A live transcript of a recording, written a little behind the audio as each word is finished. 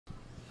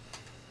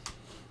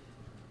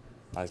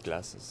Nice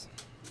glasses.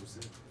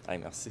 Hi,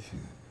 merci.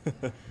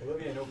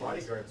 Olivier, no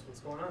bodyguards. What's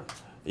going on?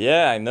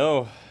 Yeah, I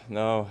know.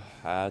 No,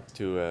 I had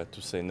to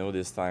say no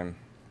this time.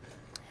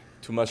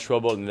 Too much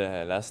trouble in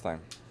the last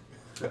time.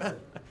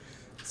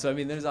 So, I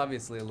mean, there's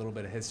obviously a little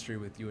bit of history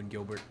with you and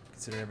Gilbert,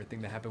 considering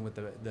everything that happened with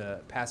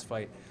the past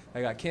fight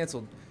that got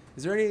canceled.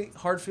 Is there any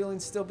hard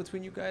feelings still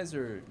between you guys,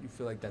 or you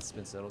feel like that's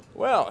been settled?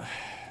 Well,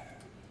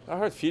 the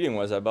hard feeling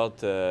was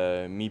about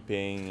me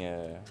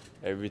paying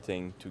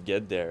everything to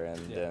get there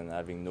and then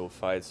having no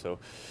fight. So,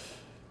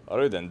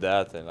 other than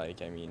that,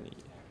 I mean,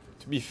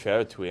 to be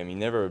fair to him, he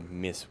never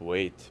missed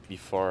weight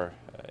before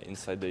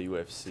inside the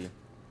UFC.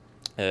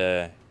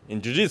 In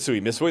Jiu-Jitsu,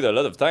 he missed weight a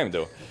lot of time,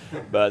 though.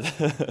 But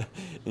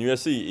in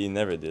UFC, he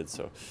never did.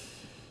 So,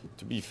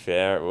 to be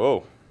fair,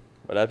 whoa,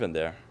 what happened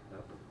there?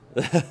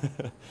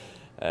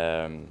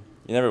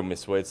 He never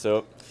missed weight.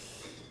 So,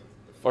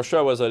 for sure,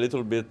 I was a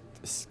little bit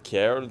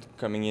scared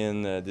coming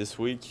in this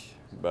week.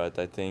 But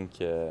I think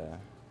he's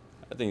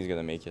going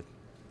to make it.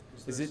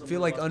 Does it feel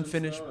like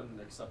unfinished? And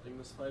accepting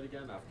this fight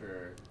again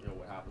after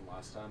what happened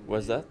last time?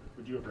 What's that?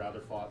 Would you have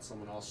rather fought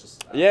someone else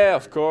just? Yeah,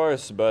 of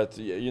course. But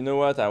you know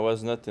what? I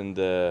was not in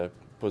the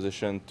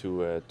position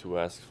to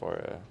ask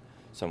for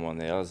someone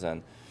else,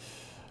 and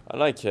I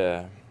like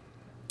the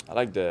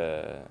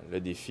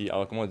défi.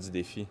 Alors comment on dit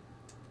défi?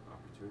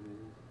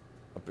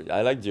 Opportunity.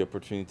 I like the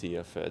opportunity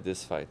of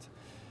this fight.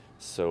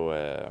 So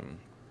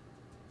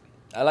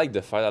I like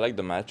the fight. I like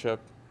the matchup.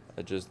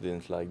 I just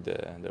didn't like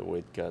the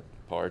weight cut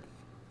part.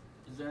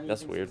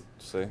 That's weird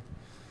to say.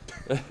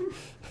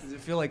 Does it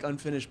feel like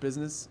unfinished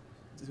business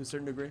to a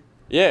certain degree?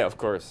 Yeah, of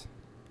course.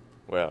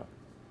 Well,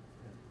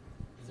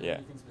 Is there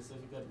anything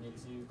specific that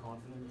makes you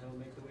confident he'll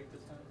make the weight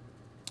this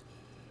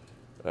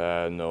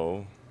time?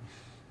 no.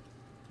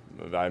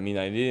 I mean,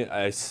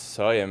 I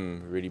saw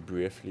him really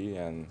briefly,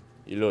 and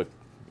he looked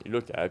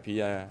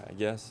happy, I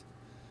guess.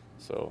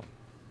 So,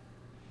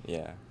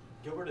 yeah.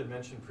 Gilbert had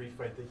mentioned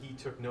pre-fight that he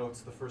took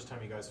notes the first time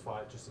you guys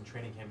fought, just in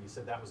training camp. You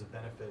said that was a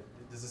benefit.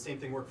 Does the same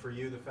thing work for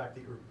you? The fact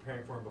that you were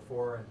preparing for him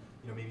before, and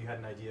maybe you had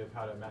an idea of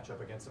how to match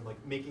up against him,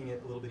 like making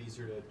it a little bit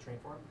easier to train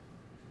for him?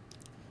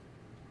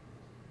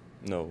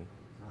 No,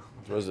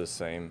 it was the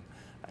same.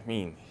 I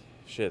mean,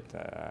 shit.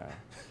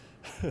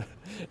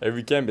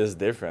 Every camp is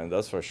different,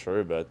 that's for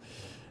sure. But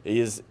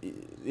his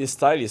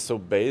style is so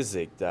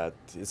basic that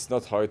it's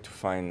not hard to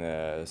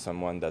find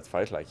someone that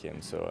fight like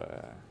him. So.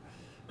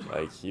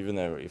 Even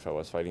if I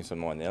was fighting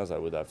someone else, I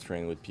would have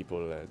trained with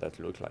people that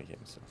look like him.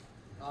 So.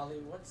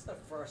 Ollie, what's the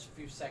first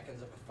few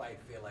seconds of a fight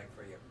feel like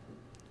for you?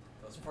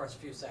 Those first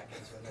few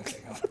seconds when they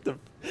take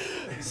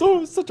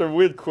off. Such a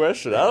weird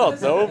question. I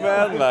don't know,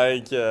 man.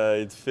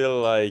 It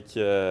feel like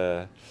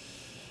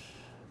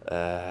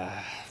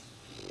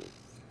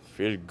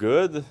feel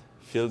good.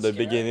 Feel the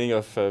Scary? beginning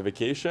of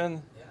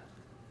vacation. Yeah.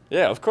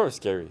 Yeah, of course,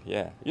 scary.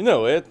 Yeah, you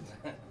know it.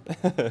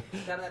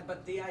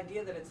 But the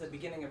idea that it's the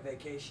beginning of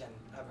vacation,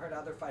 I've heard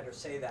other fighters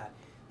say that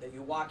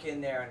you walk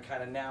in there and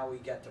kind of now we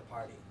get to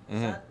party.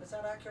 Is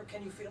that accurate?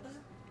 Can you feel that?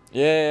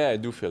 Yeah, I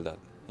do feel that.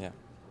 Yeah.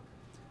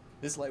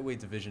 This lightweight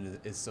division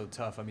is so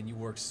tough. I mean, you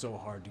worked so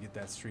hard to get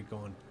that streak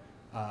going.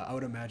 I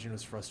would imagine it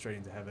was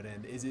frustrating to have it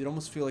end. It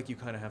almost feel like you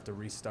kind of have to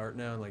restart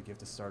now, like you have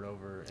to start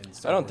over and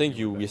start. I don't think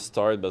you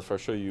restart, but for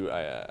sure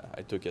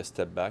I took a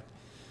step back.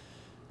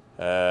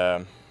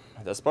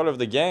 That's part of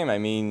the game. I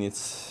mean,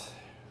 it's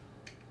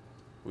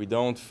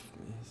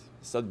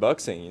not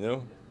boxing,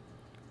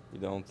 We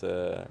don't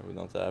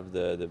have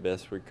the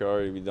best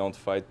record. We don't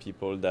fight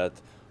people that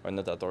are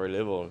not at our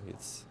level.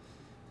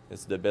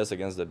 It's the best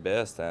against the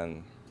best,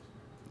 and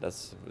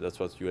that's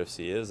what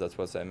UFC is. That's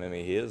what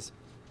MMA is,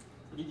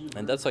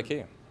 and that's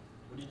okay.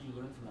 What did you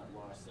learn from that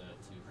loss to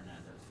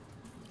Hernandez?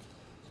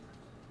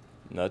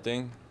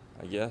 Nothing,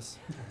 I guess.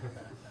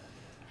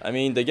 I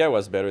mean, the guy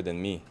was better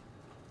than me.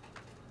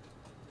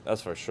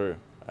 That's for sure.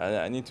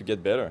 I need to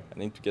get better. I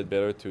need to get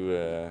better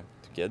to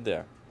get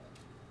there.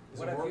 Is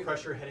there more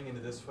pressure heading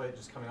into this fight,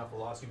 just coming off a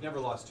loss? You've never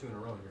lost 2 in a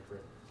row in your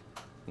career.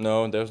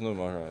 No, there's no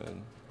more.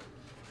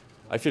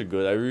 I feel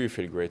good. I really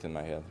feel great in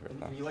my head right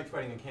now. And you like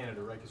fighting in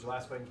Canada, right? Because your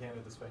last fight in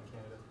Canada, this fight in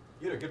Canada.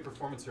 You had a good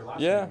performance here last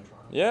year in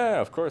Toronto. Yeah,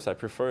 of course. I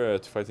prefer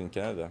to fight in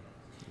Canada.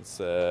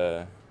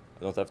 I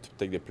don't have to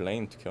take the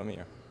plane to come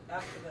here.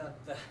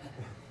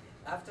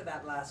 After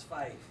that last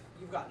fight,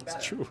 you've gotten better.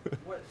 It's true.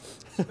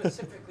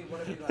 Specifically, what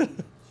have you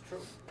gotten? It's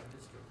true.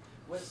 It's true.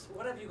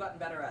 What have you gotten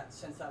better at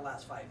since that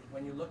last fight?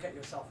 When you look at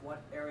yourself,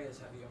 what areas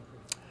have you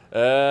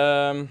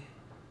improved?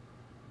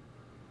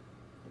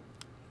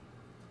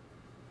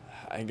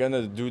 I'm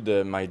gonna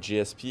do my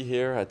GSP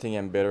here. I think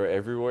I'm better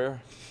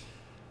everywhere.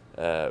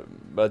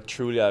 But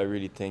truly, I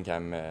really think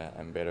I'm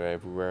better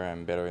everywhere.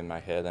 I'm better in my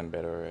head. I'm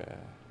better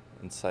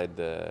inside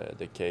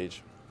the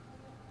cage,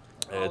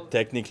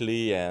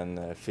 technically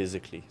and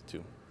physically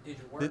too. Did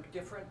you work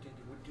different?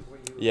 Were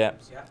you?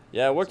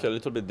 Yeah. I worked a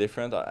little bit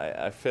different.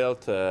 I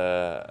felt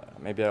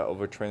maybe I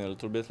overtrained a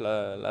little bit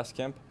last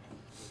camp.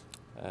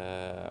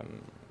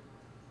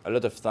 A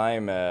lot of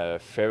time,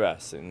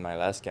 Ferras in my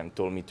last camp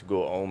told me to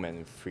go home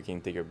and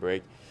freaking take a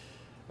break,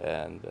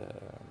 and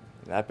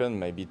It happened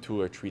maybe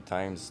 2 or 3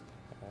 times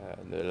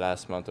the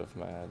last month of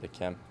the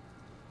camp,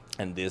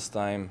 and this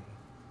time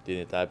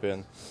didn't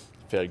happen.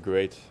 Felt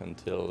great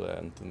until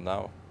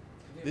now.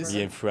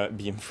 Be in front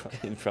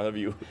of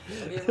you.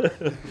 Have you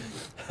ever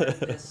heard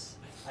this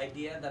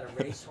idea that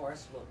a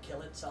racehorse will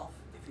kill itself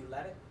if you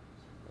let it?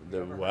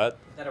 The what?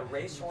 That a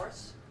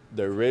racehorse?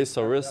 The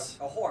racehorse?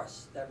 A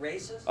horse that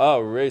races? Oh,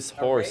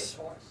 racehorse. A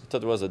racehorse. I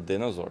thought it was a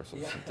dinosaur or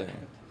Yeah. something.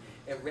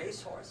 A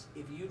racehorse,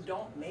 if you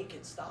don't make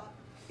it stop,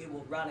 it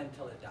will run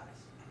until it dies.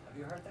 Have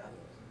you heard that?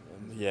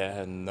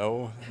 Yeah,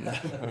 no.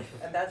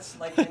 And that's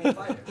like any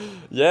fighter.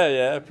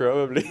 Yeah,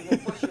 probably. You can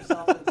push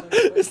yourself until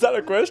you Is that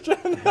a question?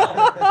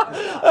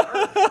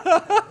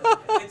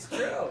 It's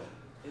true.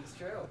 It's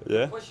true.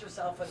 Yeah. You push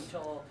yourself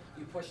until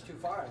you push too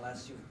far,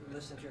 unless you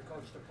listen to your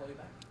coach to pull you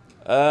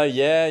back.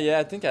 Yeah.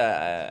 I think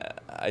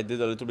I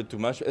did a little bit too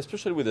much,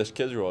 especially with the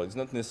schedule. It's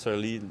not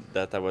necessarily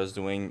that I was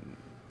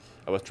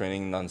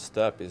training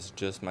non-stop. It's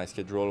just my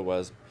schedule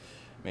was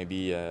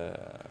maybe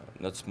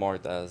not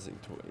smart as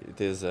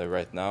it is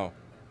right now.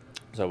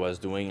 So I was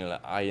doing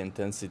high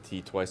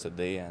intensity twice a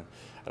day, and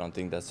I don't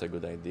think that's a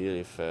good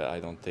idea if I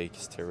don't take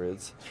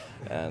steroids.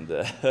 And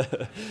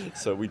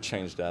so we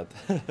changed that.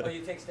 Oh,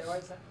 you take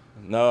steroids then?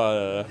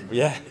 No,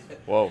 yeah.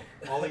 Whoa.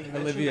 Ollie, you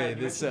Olivier,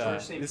 mentioned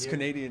Georges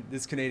St-Pierre.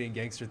 this Canadian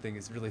gangster thing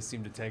has really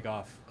seemed to take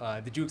off.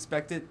 Did you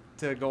expect it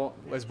to go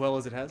as well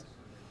as it has?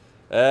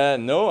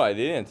 No, I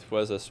didn't. It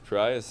was a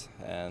surprise,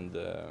 and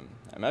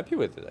I'm happy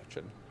with it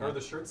actually. How are the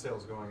shirt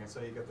sales going? I saw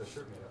you got the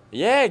shirt made up.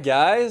 Yeah,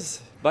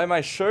 guys, buy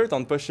my shirt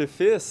on Poche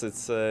Fils.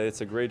 It's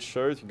a great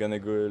shirt. You're gonna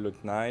go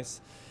look nice,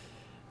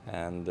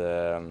 and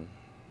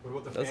What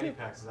about the That's fanny it.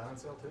 packs? Is that on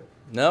sale too?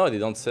 no, they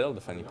don't sell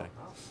the fanny No? pack.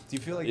 Oh. Do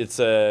you feel like It's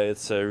a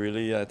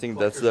really, I think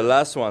that's the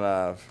last one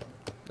I have.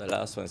 The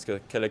last one is a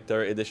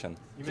collector edition.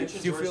 You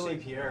mentioned Do you Georges feel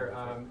like- St-Pierre.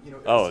 You know,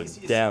 Oh he's-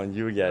 damn,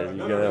 you guys, No, you're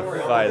no, gonna don't worry,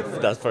 fight. I'll-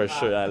 That's for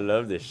sure. I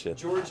love this shit.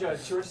 Georges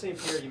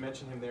St-Pierre, you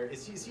mentioned him there.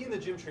 Is he in the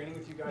gym training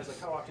with you guys? Like,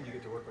 how often do you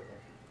get to work with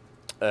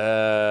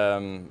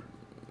him?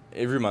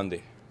 Every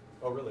Monday.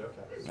 Oh, really?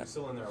 Okay. So you're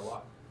still in there a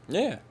lot.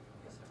 Yeah.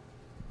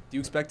 do you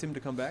expect him to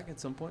come back at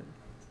some point?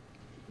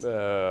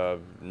 No,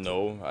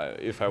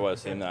 if I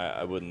was him,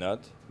 I would not.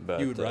 But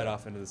You would ride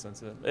off into the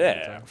sunset.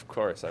 Yeah, of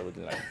course, I would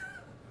like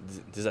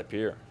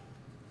disappear.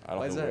 I Why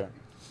don't is know that? where.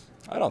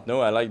 I don't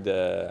know. I like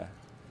I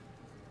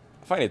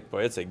find it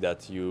poetic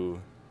that you're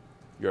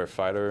a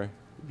fighter,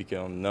 you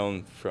become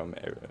known from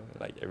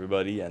like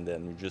everybody, and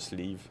then you just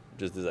leave,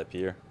 just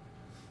disappear,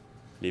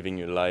 living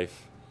your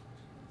life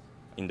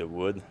in the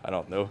wood. I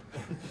don't know,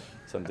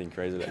 something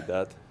crazy like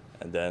that,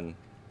 and then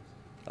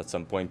at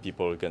some point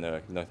people are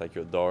gonna knock at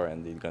your door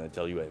and they're gonna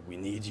tell you, hey, we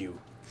need you.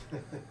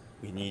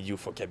 We need you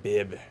for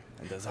Khabib.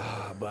 And there's,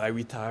 but I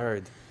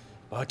retired.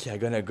 Okay, I'm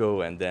gonna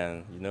go. And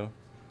then,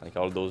 like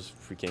all those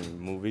freaking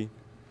movie.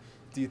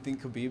 Do you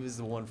think Khabib is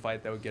the one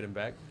fight that would get him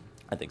back?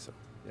 I think so.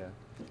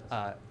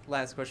 Yeah.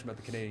 Last question about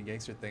the Canadian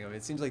Gangster thing. I mean,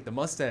 it seems like the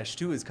mustache,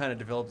 too, has kind of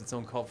developed its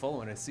own cult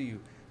following. I see you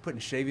putting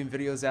shaving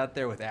videos out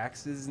there with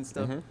axes and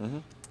stuff.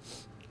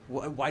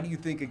 Why do you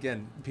think,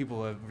 again,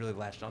 people have really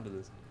latched onto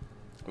this?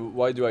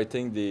 Why do I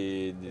think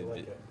They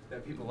like it.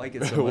 That people like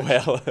it so much?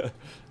 well,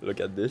 look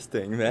at this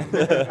thing, man.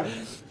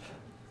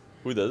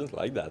 Who doesn't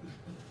like that? How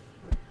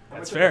That's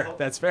much of a fair. help-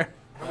 That's fair.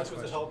 How much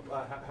was the help?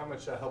 How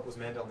much help was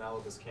Mandel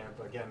Nalla this camp?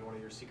 Again, one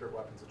of your secret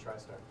weapons at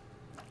TriStar.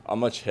 How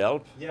much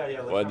help? Yeah.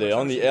 Like Well, how the much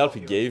only he help he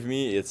you? gave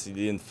me is he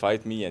didn't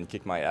fight me and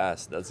kick my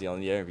ass. That's the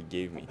only help he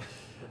gave me.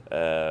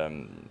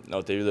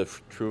 No, tell you the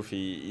truth,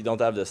 he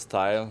don't have the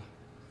style.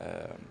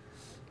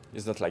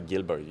 He's not like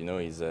Gilbert,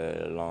 he's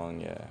a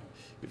long.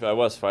 If I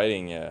was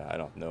fighting, I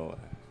don't know,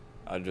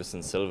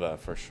 Anderson Silva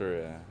for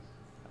sure, I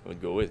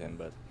would go with him.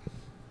 But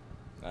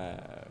I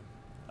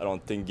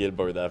don't think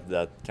Gilbert have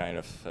that kind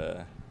of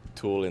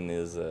tool in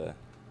his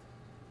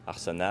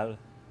arsenal.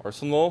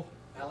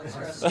 Alex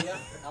Garcia?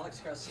 Alex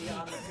Garcia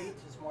on the feet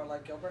is more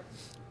like Gilbert?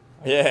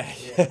 Yeah,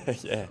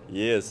 yeah,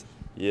 he is.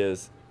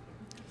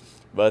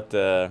 But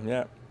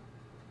yeah,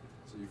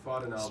 So you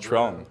fought in Alberta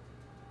strong.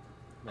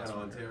 and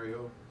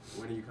Ontario.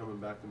 When are you coming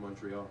back to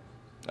Montreal?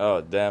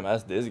 Oh damn,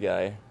 that's this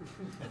guy.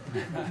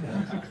 We'll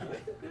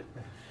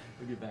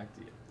get back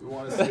to you. We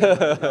want to see you at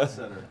the Health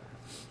Center.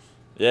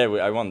 Yeah,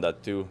 I want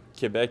that too.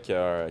 Quebec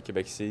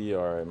City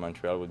or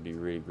Montreal would be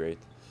really great.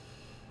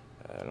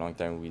 A long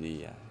time we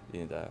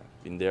didn't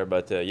been there,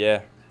 but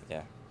yeah,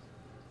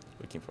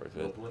 looking forward to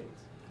No it. planes.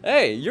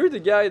 Hey, you're the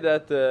guy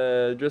that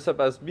dressed up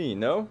as me,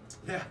 no?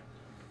 Yeah.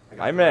 I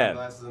Hi, the man.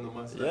 glasses and the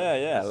mustache.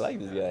 Yeah, I like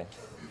this guy.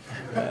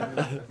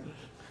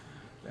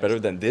 Better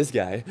than this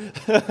guy. You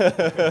tried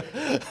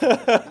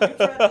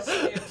to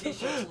sell your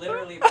t-shirts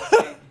literally by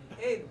saying,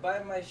 hey, buy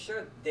my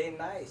shirt, they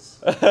nice.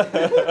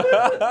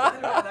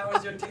 That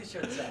was your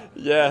t-shirt set.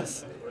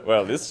 Yes.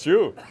 Well, it's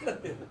true.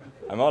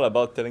 I'm all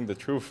about telling the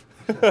truth.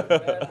 Thanks,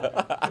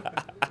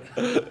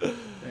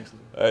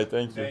 All right,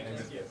 thank you.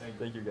 Thank you.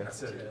 Thank you, guys.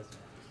 That's it.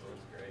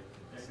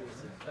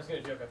 That's a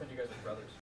good joke. I thought you guys were brothers.